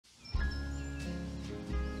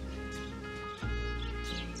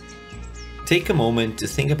Take a moment to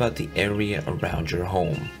think about the area around your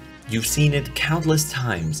home. You've seen it countless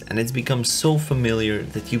times and it's become so familiar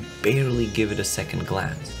that you barely give it a second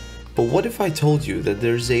glance. But what if I told you that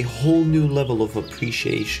there's a whole new level of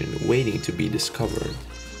appreciation waiting to be discovered?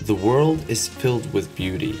 The world is filled with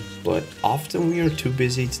beauty, but often we are too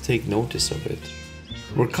busy to take notice of it.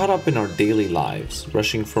 We're caught up in our daily lives,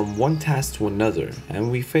 rushing from one task to another,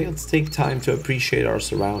 and we fail to take time to appreciate our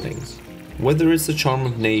surroundings. Whether it's the charm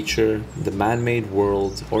of nature, the man-made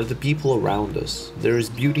world, or the people around us, there is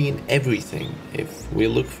beauty in everything if we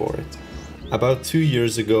look for it. About 2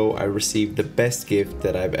 years ago, I received the best gift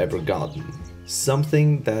that I've ever gotten.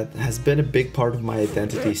 Something that has been a big part of my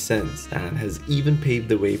identity since and has even paved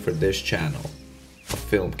the way for this channel, a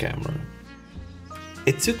film camera.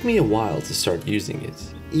 It took me a while to start using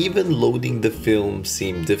it. Even loading the film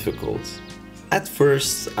seemed difficult. At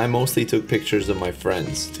first, I mostly took pictures of my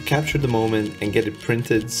friends to capture the moment and get it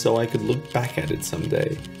printed so I could look back at it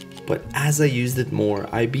someday. But as I used it more,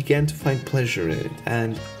 I began to find pleasure in it,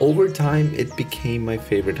 and over time it became my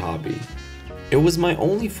favorite hobby. It was my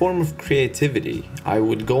only form of creativity. I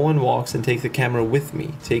would go on walks and take the camera with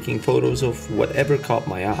me, taking photos of whatever caught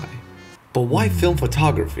my eye. But why film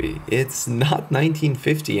photography? It's not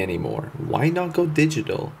 1950 anymore. Why not go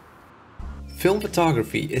digital? Film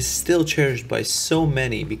photography is still cherished by so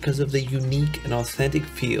many because of the unique and authentic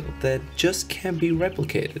feel that just can't be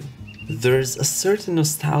replicated. There's a certain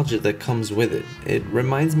nostalgia that comes with it. It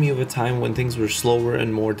reminds me of a time when things were slower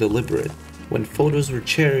and more deliberate, when photos were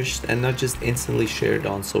cherished and not just instantly shared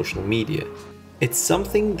on social media. It's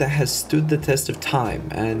something that has stood the test of time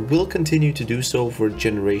and will continue to do so for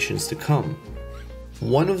generations to come.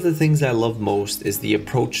 One of the things I love most is the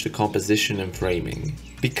approach to composition and framing.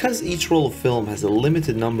 Because each roll of film has a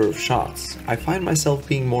limited number of shots, I find myself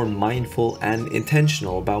being more mindful and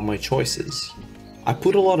intentional about my choices. I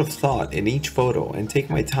put a lot of thought in each photo and take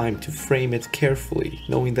my time to frame it carefully,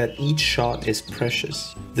 knowing that each shot is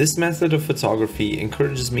precious. This method of photography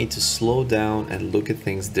encourages me to slow down and look at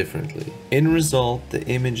things differently. In result, the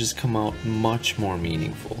images come out much more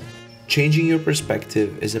meaningful. Changing your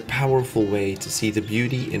perspective is a powerful way to see the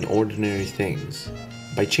beauty in ordinary things.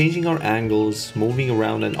 By changing our angles, moving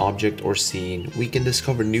around an object or scene, we can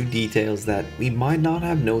discover new details that we might not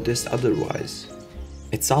have noticed otherwise.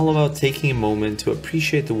 It's all about taking a moment to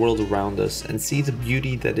appreciate the world around us and see the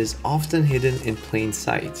beauty that is often hidden in plain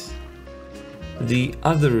sight. The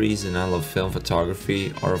other reason I love film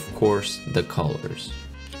photography are of course the colors.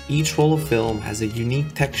 Each roll of film has a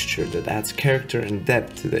unique texture that adds character and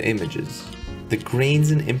depth to the images. The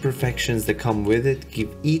grains and imperfections that come with it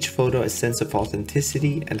give each photo a sense of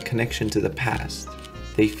authenticity and connection to the past.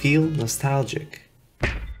 They feel nostalgic.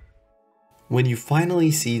 When you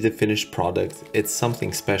finally see the finished product, it's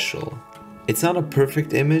something special. It's not a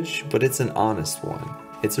perfect image, but it's an honest one.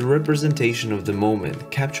 It's a representation of the moment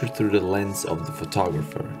captured through the lens of the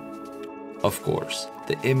photographer. Of course,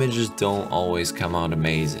 the images don't always come out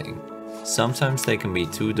amazing. Sometimes they can be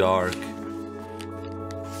too dark,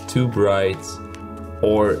 too bright,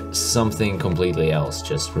 or something completely else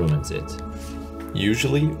just ruins it.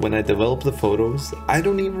 Usually, when I develop the photos, I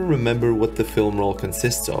don't even remember what the film roll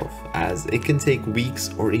consists of, as it can take weeks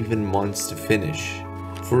or even months to finish.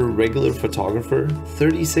 For a regular photographer,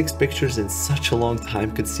 36 pictures in such a long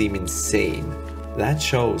time could seem insane. That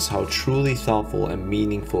shows how truly thoughtful and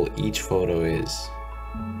meaningful each photo is.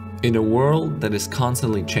 In a world that is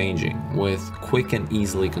constantly changing, with quick and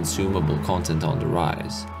easily consumable content on the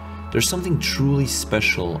rise, there's something truly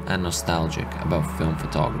special and nostalgic about film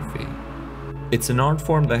photography. It's an art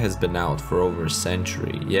form that has been out for over a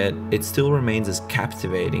century, yet it still remains as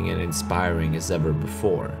captivating and inspiring as ever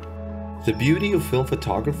before. The beauty of film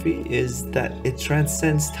photography is that it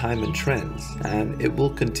transcends time and trends, and it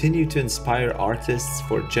will continue to inspire artists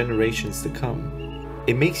for generations to come.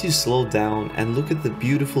 It makes you slow down and look at the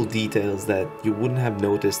beautiful details that you wouldn't have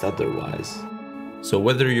noticed otherwise. So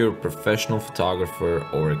whether you're a professional photographer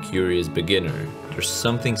or a curious beginner, there's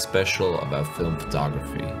something special about film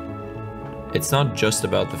photography. It's not just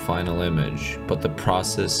about the final image, but the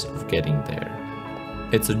process of getting there.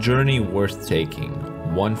 It's a journey worth taking,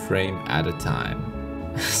 one frame at a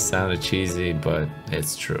time. Sounded cheesy, but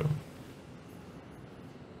it's true.